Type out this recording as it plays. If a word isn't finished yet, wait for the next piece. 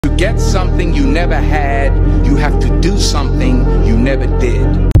get something you never had, you have to do something you never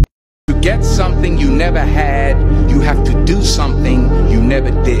did. To get something you never had, you have to do something you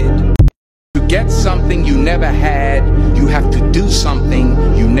never did. To get something you never had, you have to do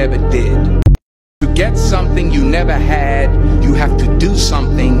something you never did. To get something you never had, you have to do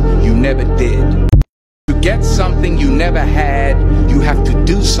something you never did. To get something you never had, you have to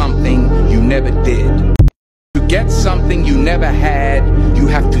do something you never did. To get something you never had, you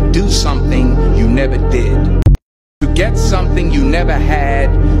have to do something you never did. To get something you never had,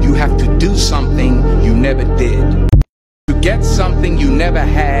 you have to do something you never did. To get something you never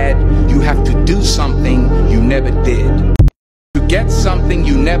had, you have to do something you never did. To get something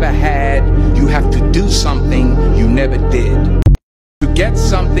you never had, you have to do something you never did. To get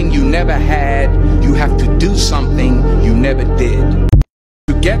something you never had, you have to do something you never did.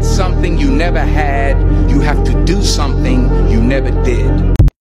 To get something you never had, you have to do something you never did.